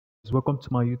guys, welcome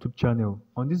to my YouTube channel.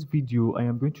 On this video I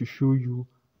am going to show you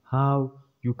how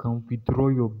you can withdraw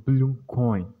your Blum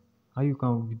coin, how you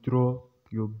can withdraw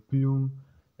your Blum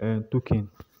token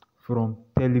from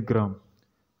Telegram.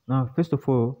 Now first of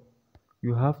all,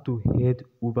 you have to head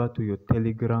over to your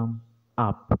Telegram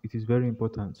app. It is very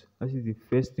important. That is the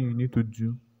first thing you need to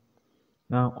do.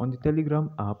 Now on the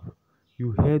Telegram app,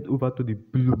 you head over to the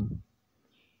Blum.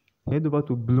 Head over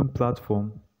to Blum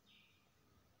platform.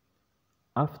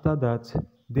 After that,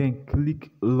 then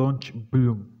click launch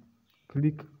Blum.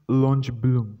 Click launch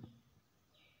Blum.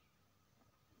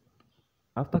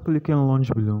 After clicking launch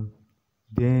Blum,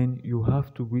 then you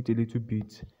have to wait a little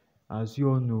bit. As you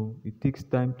all know, it takes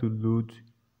time to load.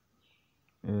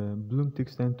 Blum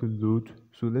takes time to load,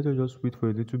 so let us just wait for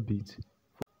a little bit.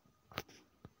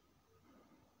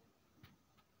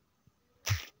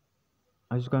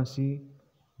 As you can see,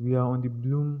 we are on the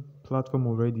Blum platform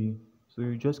already, so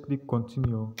you just click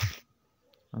continue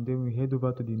and then we head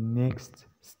over to the next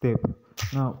step.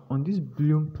 Now on this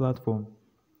Blum platform,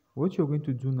 what you're going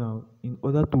to do now, in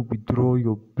order to withdraw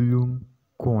your Blum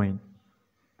coin,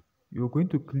 you're going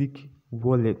to click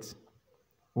wallet.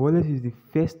 Wallet is the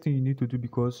first thing you need to do,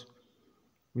 because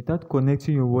without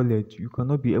connecting your wallet you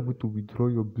cannot be able to withdraw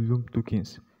your Blum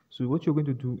tokens. So what you're going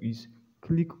to do is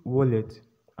click wallet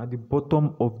at the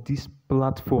bottom of this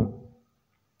platform.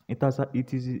 It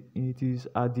is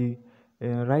at the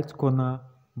right corner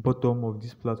bottom of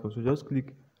this platform. So just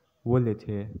click wallet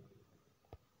here.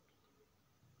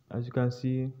 As you can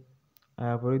see, I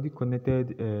have already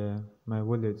connected my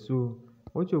wallet. So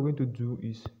what you're going to do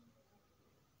is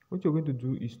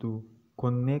to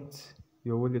connect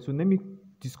your wallet. So let me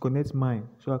disconnect mine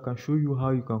so I can show you how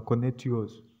you can connect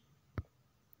yours.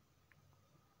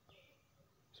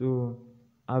 So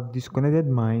I've disconnected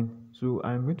mine, so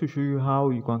I'm going to show you how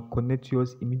you can connect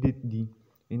yours immediately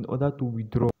in order to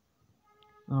withdraw.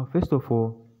 Now first of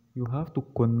all, you have to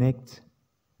connect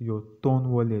your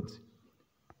Ton wallet.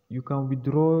 You can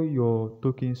withdraw your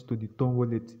tokens to the Ton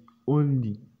wallet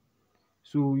only.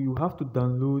 So you have to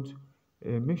download,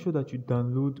 make sure that you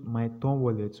download my Ton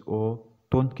wallet or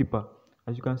Ton Keeper.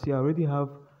 As you can see, I already have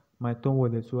my Ton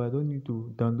wallet, so I don't need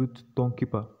to download Ton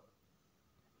Keeper.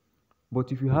 But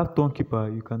if you have Ton Keeper,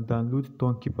 you can download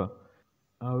Ton Keeper.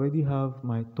 I already have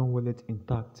my Ton wallet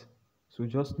intact, so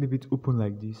just leave it open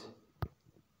like this,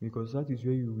 because that is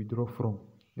where you withdraw from.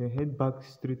 Then head back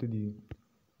straight to the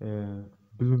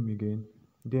Blum again.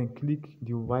 Then click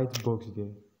the white box there.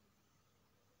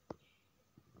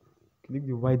 Click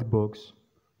the white box.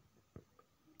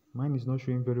 Mine is not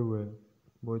showing very well,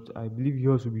 but I believe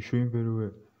yours will be showing very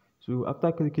well. So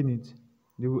after clicking it,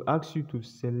 they will ask you to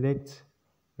select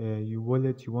your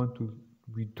wallet you want to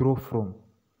withdraw from.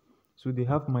 So they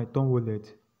have my Ton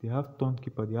wallet, they have Ton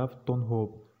Keeper, they have Ton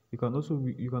Hub. You can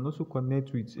also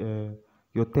connect with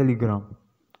your Telegram.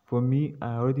 For me,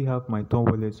 I already have my Ton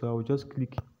wallet, so I will just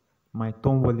click my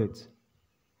Ton wallet.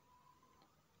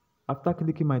 After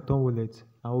clicking my Ton wallet,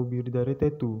 I will be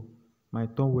redirected to my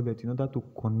Ton wallet in order to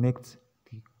connect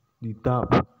the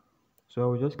tab. So I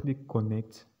will just click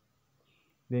connect,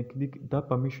 then click that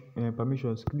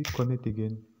permissions, click connect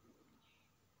again.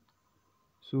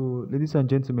 So ladies and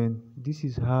gentlemen, this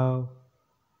is how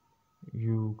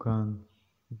you can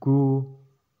go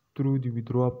through the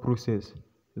withdrawal process.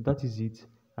 So that is it.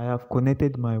 I have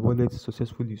connected my wallet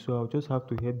successfully, so I'll just have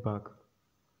to head back.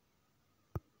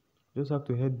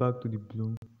 To the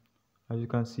Blum. As you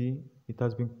can see, it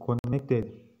has been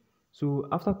connected. So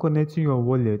after connecting your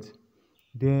wallet,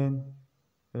 then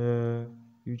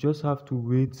you just have to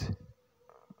wait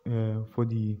for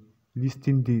the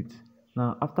listing date.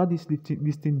 Now after this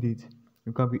listing date,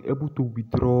 you can be able to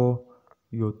withdraw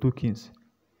your tokens.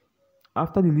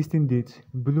 After the listing date,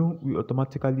 Blum will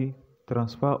automatically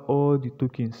transfer all the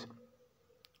tokens,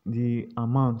 the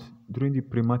amount during the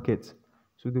pre-market.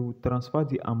 So they will transfer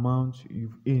the amount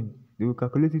you've earned. They will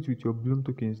calculate it with your Blum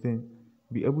tokens, then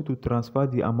be able to transfer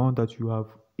the amount that you have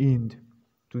earned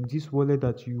to this wallet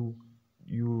that you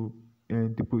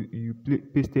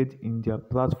pasted in their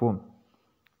platform.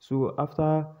 So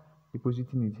after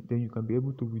depositing it, then you can be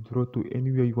able to withdraw to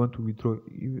anywhere you want to withdraw,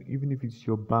 even if it's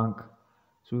your bank.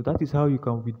 So that is how you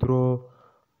can withdraw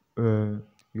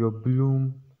your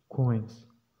Blum coins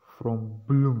from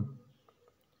Blum.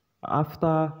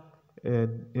 After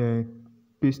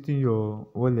pasting your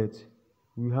wallet,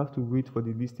 we have to wait for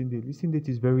the listing date. Listing date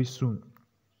is very soon.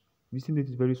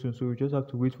 So we just have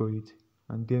to wait for it,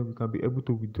 and then we can be able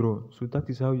to withdraw. So that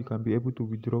is how you can be able to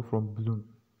withdraw from Blum.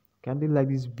 Kindly like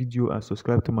this video and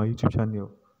subscribe to my YouTube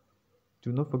channel.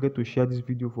 Do not forget to share this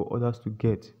video for others to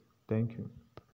get. Thank you.